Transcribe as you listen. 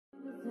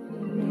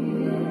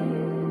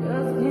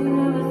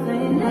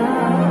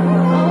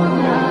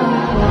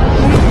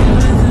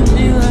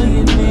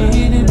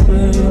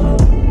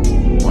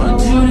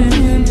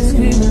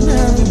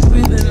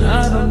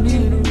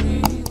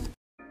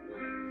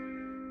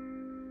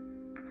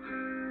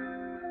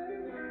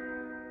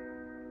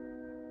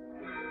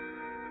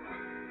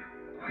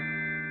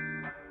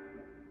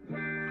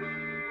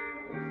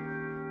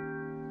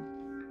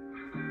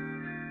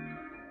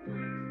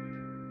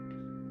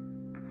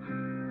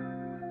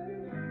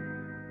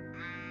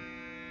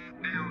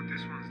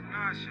one's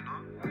nice, you know.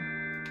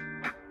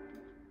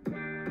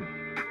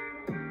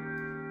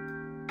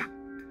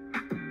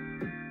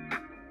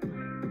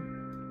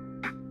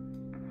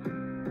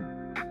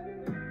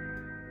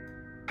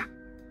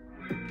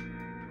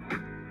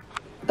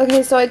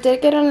 Okay, so I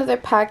did get another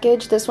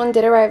package. This one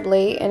did arrive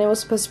late and it was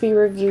supposed to be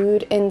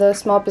reviewed in the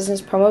small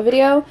business promo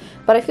video.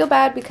 But I feel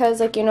bad because,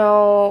 like, you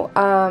know,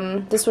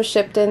 this was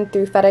shipped in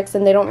through FedEx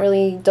and they don't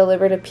really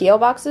deliver to PO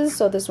boxes.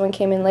 So this one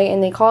came in late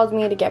and they called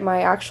me to get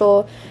my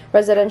actual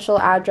residential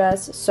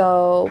address.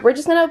 So we're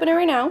just gonna open it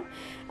right now.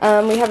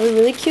 We have a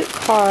really cute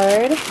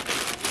card.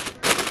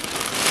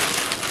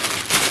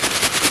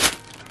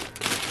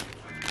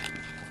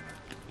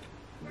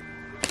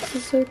 This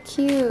is so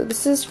cute.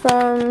 This is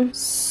from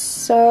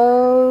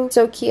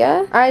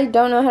Sokia. I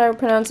don't know how to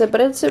pronounce it, but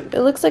it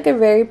looks like a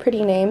very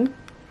pretty name.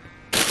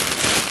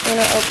 I'm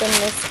gonna open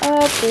this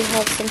up. We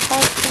have some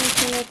popcorn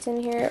peanuts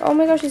in here. Oh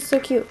my gosh, it's so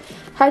cute.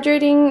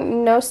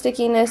 Hydrating, no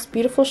stickiness,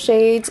 beautiful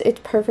shades.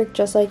 It's perfect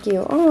just like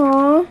you.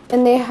 Aww.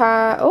 And they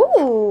have,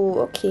 oh,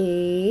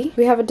 okay.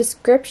 We have a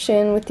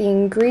description with the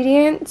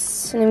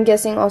ingredients. And I'm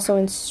guessing also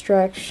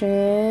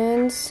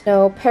instructions.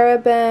 No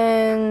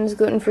parabens,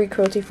 gluten-free,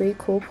 cruelty-free.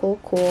 Cool, cool,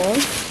 cool.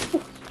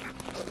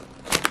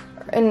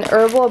 An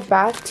herbal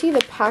bath tea.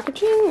 The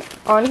packaging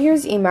on here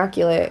is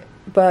immaculate,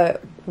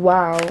 but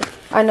wow.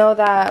 I know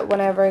that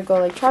whenever I go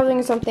like traveling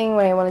or something,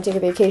 when I want to take a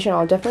vacation,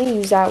 I'll definitely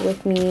use that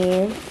with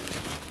me.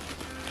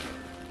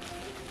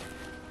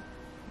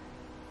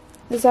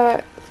 Is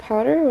that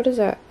powder? What is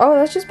that? Oh,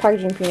 that's just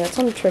packaging peanuts.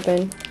 I'm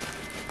tripping.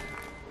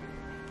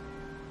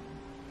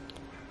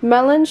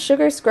 Melon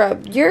sugar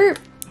scrub. Your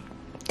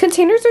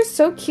containers are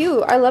so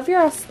cute. I love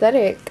your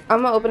aesthetic.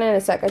 I'm gonna open it in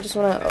a sec. I just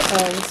want to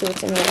see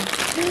what's in here.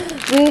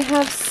 We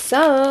have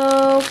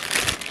soap.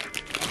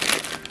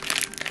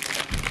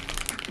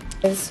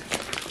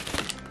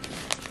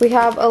 We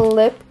have a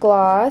lip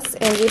gloss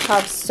and we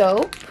have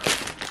soap.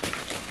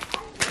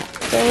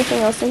 Is there anything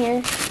else in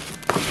here?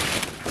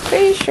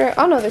 Pretty sure.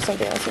 Oh no, there's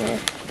something else in here.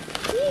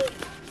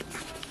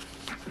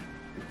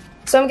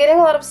 So I'm getting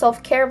a lot of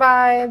self-care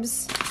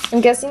vibes.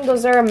 I'm guessing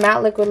those are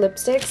matte liquid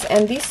lipsticks,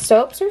 and these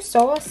soaps are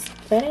so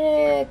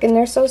aesthetic and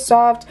they're so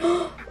soft.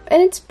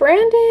 And it's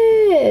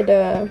branded.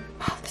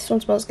 This one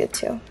smells good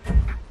too.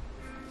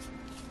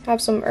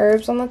 Have some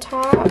herbs on the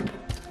top.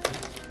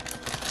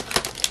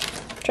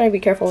 Trying to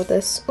be careful with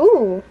this.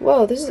 Ooh,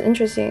 whoa, this is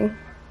interesting.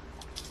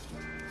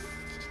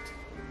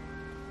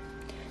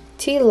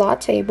 Tea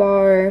latte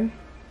bar.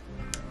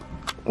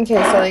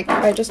 Okay, so like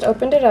I just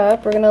opened it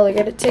up. We're gonna look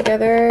at it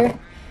together.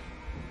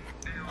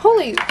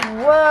 Holy,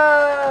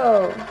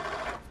 whoa.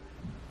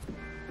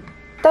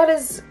 That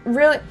is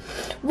really,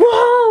 whoa,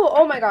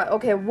 oh my god,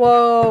 okay,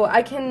 whoa.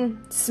 I can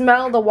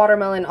smell the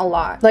watermelon a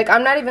lot. Like,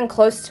 I'm not even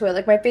close to it.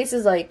 Like, my face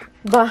is like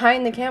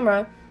behind the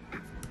camera.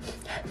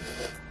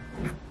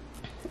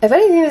 If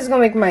anything, this is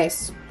gonna make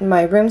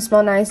my room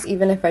smell nice,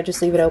 even if I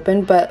just leave it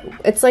open. But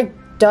it's like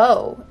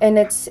dough, and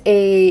it's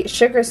a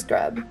sugar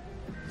scrub.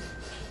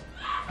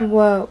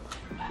 Whoa,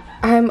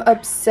 I'm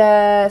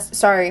obsessed.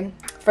 Sorry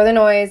for the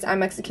noise. I'm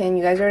Mexican.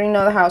 You guys already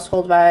know the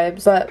household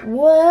vibes. But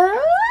what?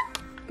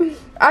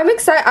 I'm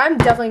excited. I'm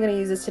definitely gonna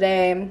use this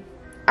today.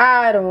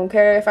 I don't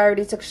care if I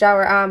already took a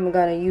shower. I'm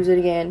gonna use it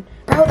again.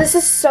 Bro, this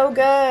is so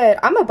good.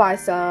 I'm gonna buy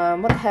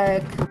some. What the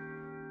heck?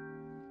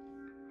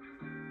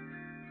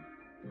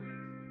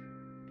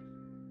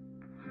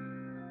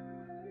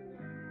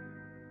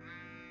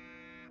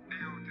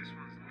 This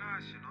one's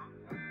nice, you know.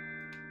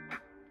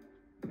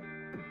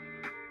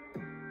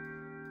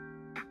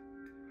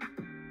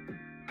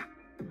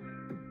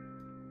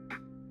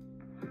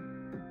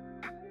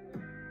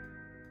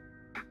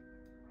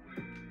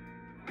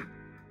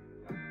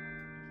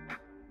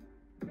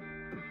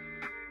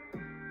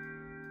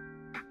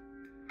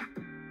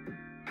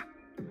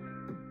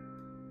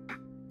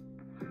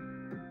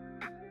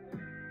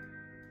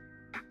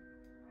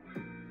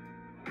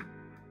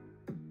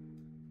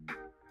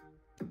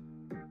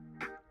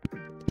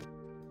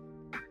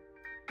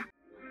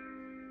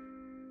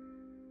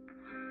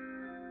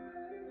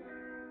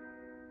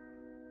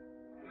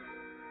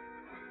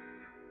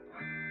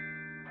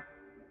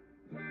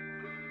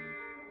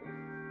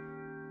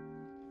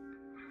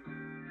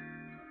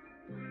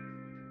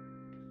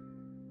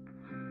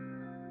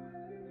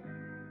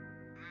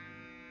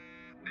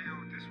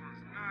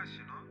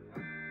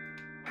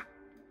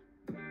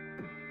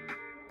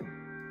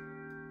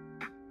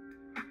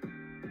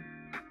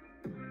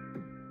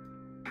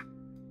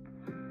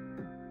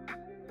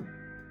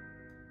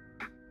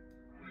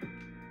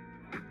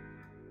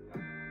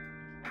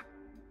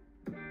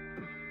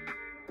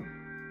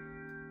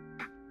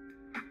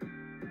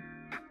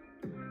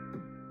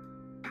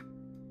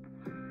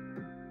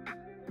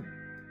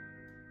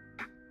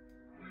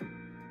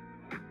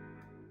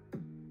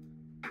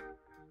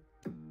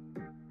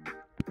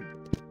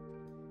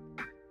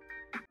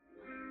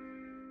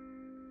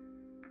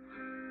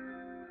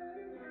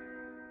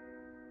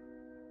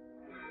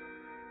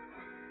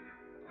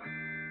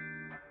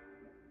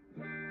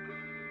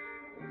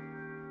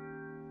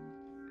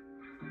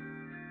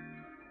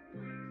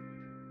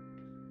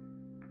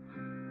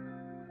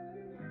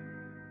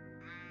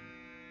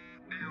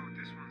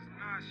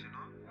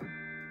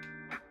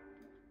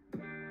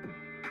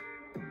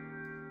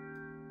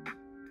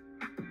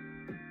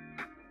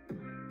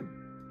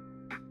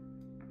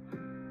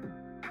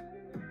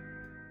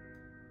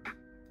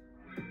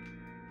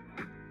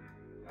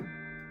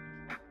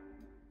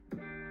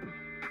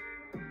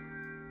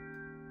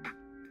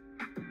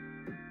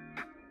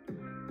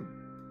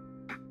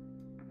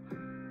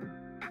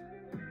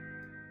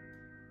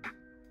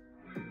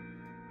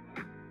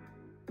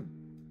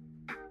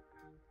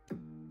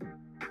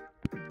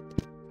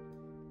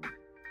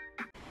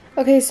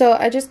 Okay, so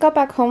I just got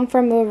back home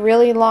from a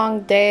really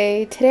long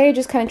day. Today I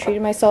just kind of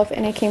treated myself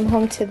and I came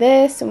home to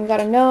this and we got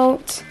a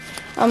note.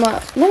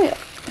 Let me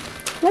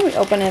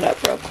open it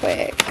up real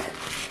quick.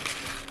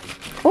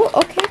 Oh,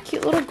 okay,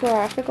 cute little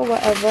graphic or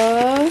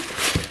whatever.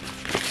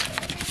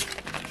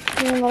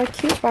 Doing a lot of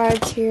cute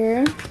vibes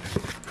here.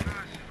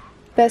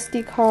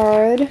 Bestie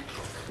card.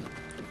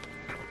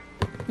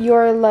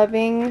 You're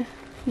loving,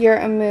 you're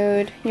a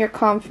mood, you're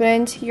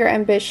confident, you're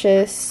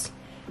ambitious.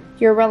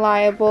 You're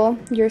reliable,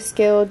 you're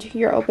skilled,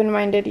 you're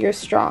open-minded, you're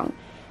strong.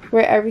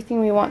 We're everything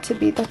we want to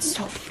be. That's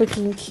so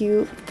freaking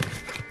cute.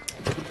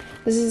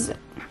 This is...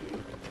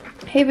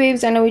 Hey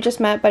babes, I know we just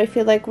met, but I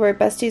feel like we're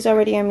besties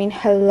already. I mean,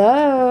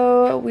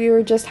 hello. We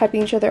were just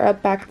hyping each other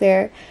up back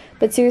there.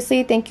 But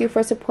seriously, thank you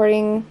for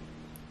supporting...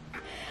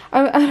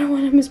 I don't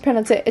want to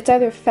mispronounce it. It's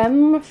either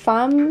femme,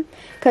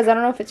 because I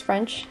don't know if it's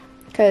French.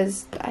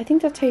 Because I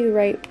think that's how you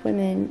write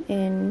women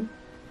in...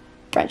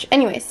 French.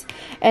 Anyways,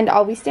 and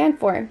all we stand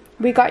for.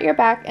 We got your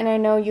back and I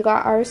know you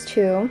got ours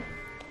too.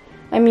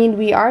 I mean,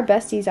 we are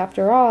besties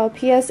after all.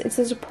 P.S. It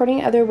says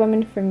supporting other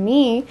women for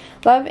me.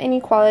 Love and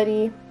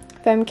equality.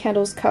 Femme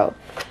Candles Co.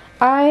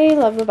 I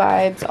love the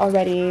vibes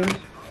already.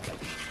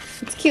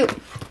 It's cute.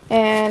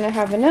 And I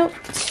have a note.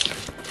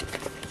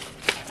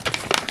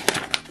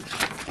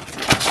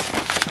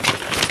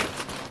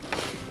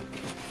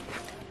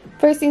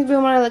 First things, we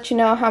want to let you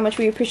know how much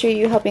we appreciate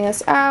you helping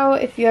us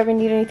out. If you ever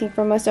need anything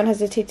from us, don't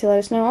hesitate to let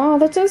us know. Oh,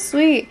 that's so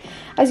sweet.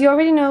 As you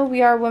already know,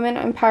 we are a women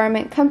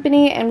empowerment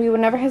company and we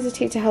would never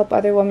hesitate to help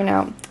other women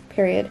out,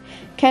 period.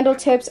 Candle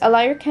tips.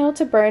 Allow your candle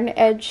to burn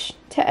edge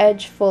to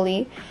edge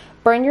fully.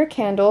 Burn your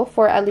candle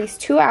for at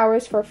least 2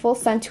 hours for full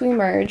scent to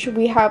emerge.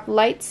 We have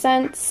light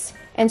scents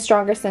and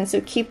stronger scents,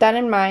 so keep that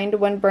in mind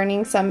when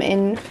burning some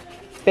in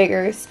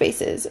bigger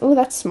spaces. Oh,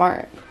 that's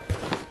smart.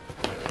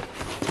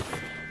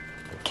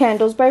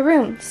 Candles by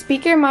room.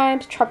 Speak your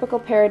mind, tropical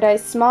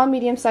paradise, small,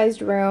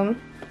 medium-sized room.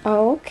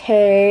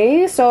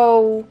 Okay,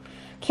 so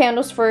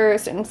candles for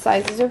certain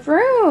sizes of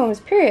rooms,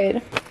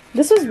 period.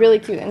 This was really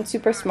cute and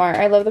super smart.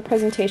 I love the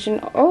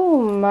presentation.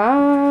 Oh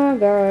my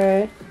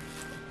god.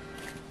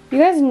 You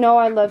guys know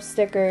I love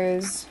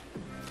stickers.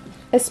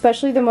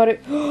 Especially the motive.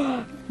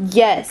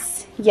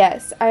 Yes,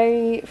 yes.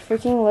 I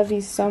freaking love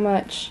these so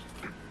much.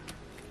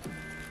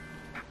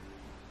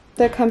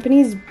 The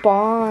company's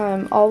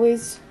bomb.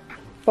 Always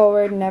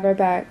forward, never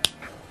back.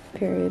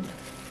 Period.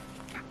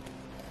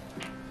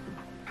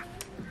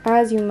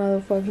 As you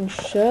motherfucking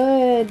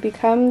should.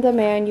 Become the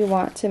man you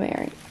want to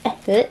marry.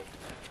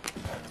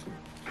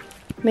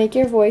 Make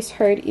your voice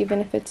heard even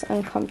if it's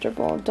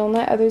uncomfortable. Don't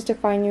let others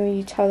define you.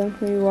 You tell them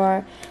who you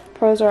are.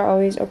 Pros are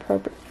always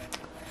appropriate.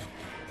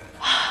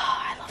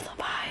 I love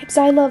the vibes.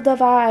 I love the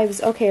vibes.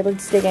 Okay,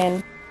 let's dig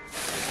in.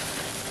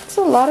 It's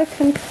a lot of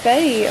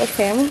confetti.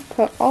 Okay, I'm going to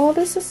put all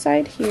this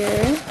aside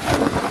here.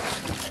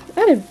 I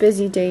had a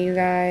busy day, you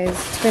guys.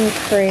 It's been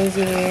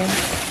crazy.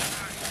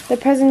 The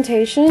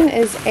presentation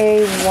is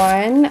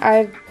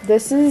A1.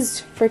 This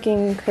is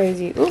freaking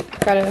crazy. Oop,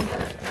 gotta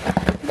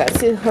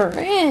see her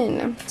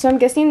in. So I'm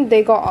guessing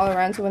they go all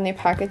around, so when they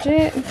package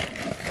it.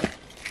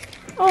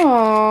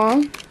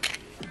 Aww.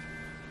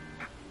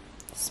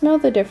 Smell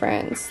the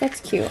difference. That's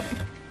cute.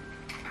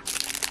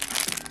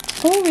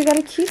 Oh, we got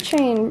a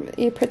keychain.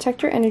 A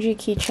protect your energy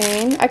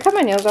keychain. I cut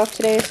my nails off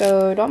today,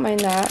 so don't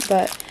mind that,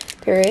 but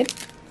period.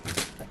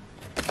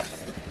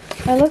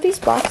 I love these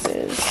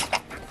boxes.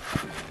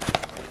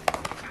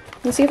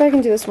 Let's see if I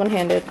can do this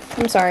one-handed.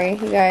 I'm sorry,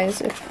 you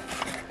guys. Okay.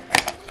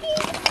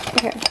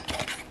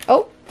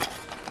 Oh.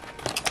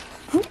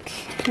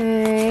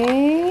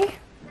 Okay.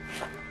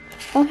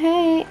 Oh,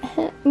 hey.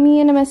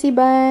 Me in a messy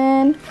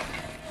bun.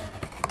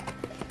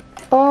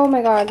 Oh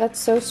my god, that's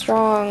so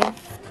strong.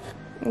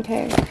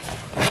 Okay.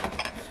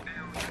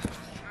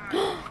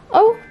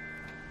 Oh.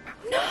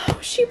 No,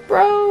 she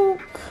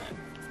broke.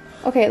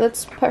 Okay,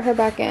 let's put her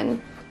back in.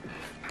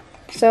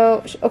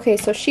 So, okay,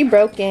 so she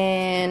broke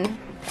in.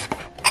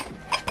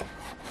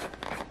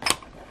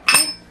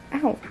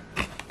 Ow.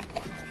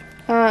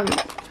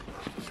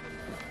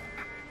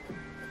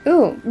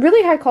 Ooh,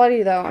 really high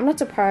quality though. I'm not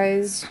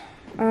surprised.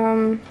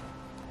 Oh,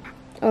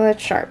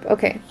 that's sharp.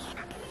 Okay.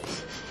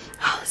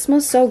 Oh, it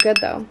smells so good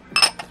though.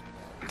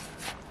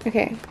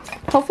 Okay.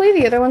 Hopefully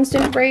the other ones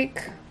didn't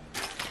break.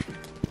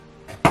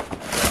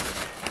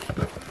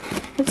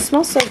 It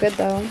smells so good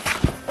though.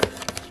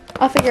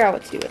 I'll figure out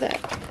what to do with it.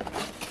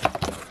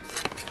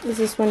 Is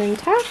this one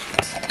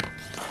intact?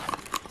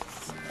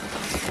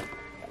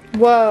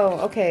 Whoa,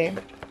 okay.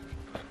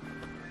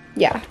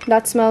 Yeah,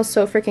 that smells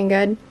so freaking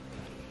good.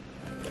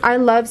 I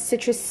love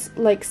citrus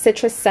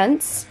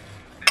scents.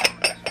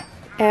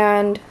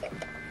 And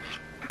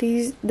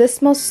this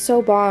smells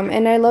so bomb.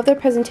 And I love their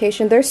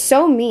presentation. They're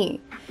so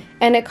me.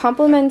 And it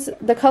complements,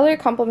 the color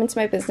complements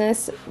my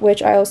business,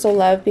 which I also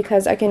love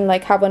because I can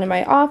like have one in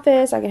my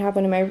office. I can have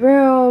one in my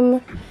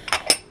room.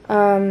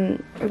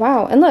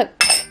 Wow, and look.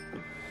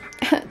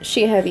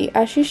 She heavy,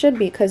 as she should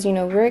be, because you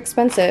know we're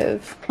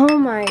expensive. Oh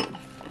my,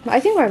 I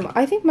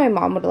think my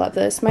mom would love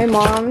this. My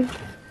mom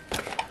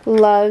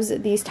loves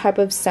these type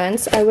of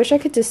scents. I wish I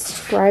could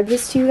describe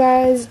this to you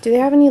guys. Do they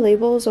have any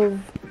labels of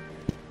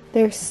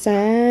their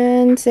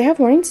scents? They have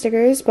warning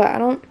stickers, but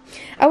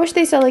I wish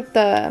they said like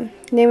the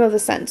name of the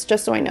scents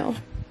just so I know.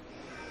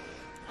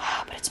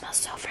 But it smells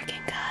so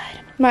freaking good.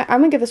 I'm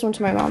gonna give this one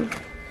to my mom.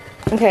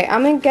 Okay,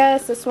 I'm gonna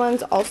guess this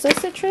one's also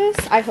citrus.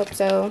 I hope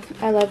so.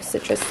 I love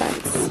citrus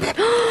scents.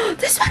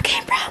 This one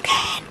came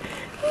broken.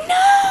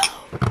 No,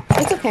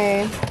 it's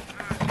okay.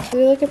 Is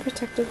there like a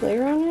protective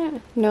layer on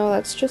it? No,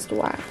 that's just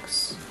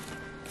wax.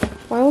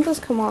 Why won't this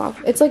come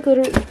off? It's like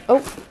literally,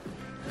 oh.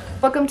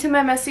 Welcome to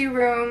my messy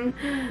room.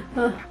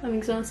 Oh, I'm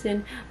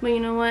exhausted. But you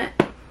know what?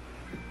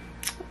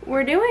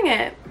 We're doing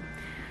it.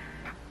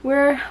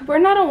 We're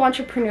not an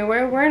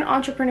entrepreneur. We're an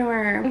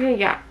entrepreneur. Okay,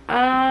 yeah.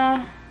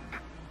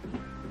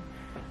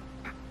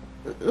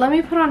 Let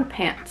me put on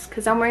pants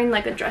because I'm wearing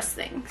like a dress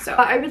thing. So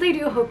I really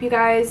do hope you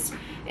guys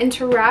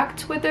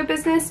interact with their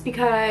business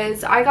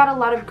because I got a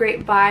lot of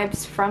great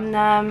vibes from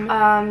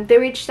them. They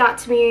reached out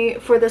to me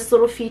for this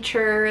little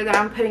feature that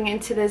I'm putting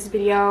into this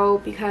video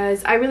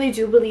because I really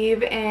do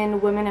believe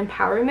in women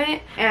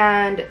empowerment,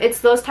 and it's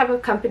those type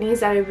of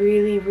companies that I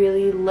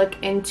really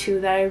look into,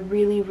 that I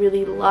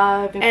really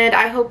love, and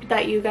I hope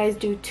that you guys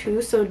do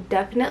too. So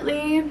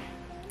definitely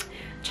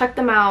check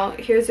them out.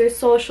 Here's their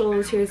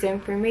socials, here's the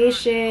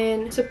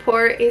information.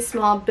 Support a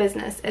small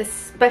business,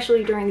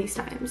 especially during these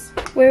times.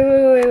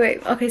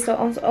 Wait. Okay, so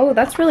also, oh,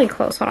 that's really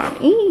close. Hold on.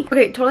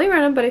 Okay, totally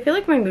random, but I feel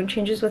like my mood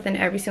changes within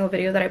every single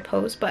video that I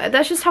post, but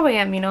that's just how I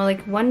am, you know?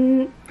 Like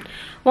one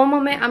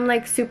moment I'm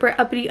like super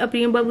uppity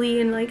and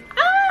bubbly and like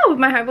with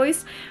my high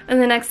voice,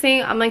 and the next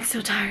thing I'm like so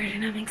tired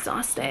and I'm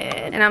exhausted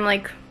and I'm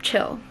like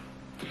chill.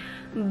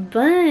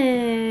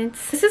 But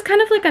this is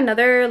kind of like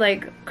another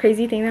like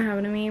crazy thing that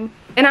happened to me,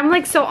 and I'm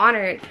like so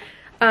honored.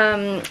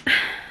 I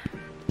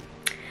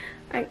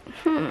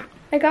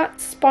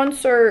got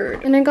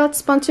sponsored, and I got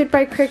sponsored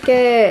by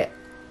Cricut.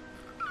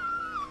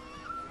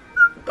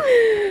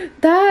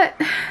 That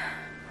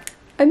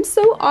I'm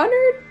so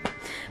honored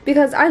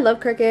because I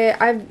love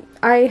Cricut.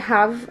 I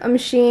have a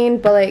machine,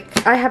 but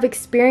like I have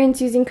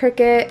experience using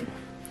Cricut,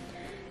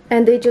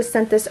 and they just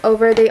sent this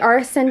over. They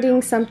are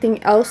sending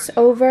something else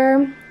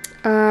over.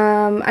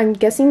 I'm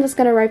guessing that's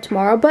gonna arrive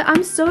tomorrow, but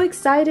I'm so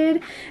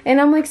excited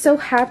and I'm like so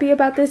happy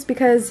about this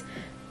because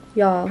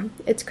y'all,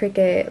 it's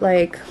Cricut.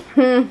 Like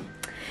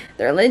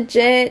they're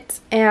legit,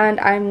 and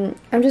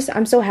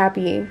I'm so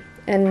happy,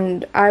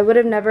 and I would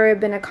have never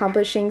been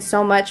accomplishing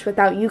so much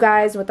without you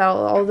guys, without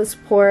all the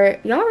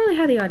support. Y'all really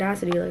had the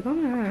audacity, like, oh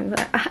my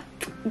god,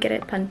 get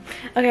it, pun.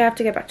 Okay, I have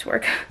to get back to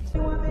work.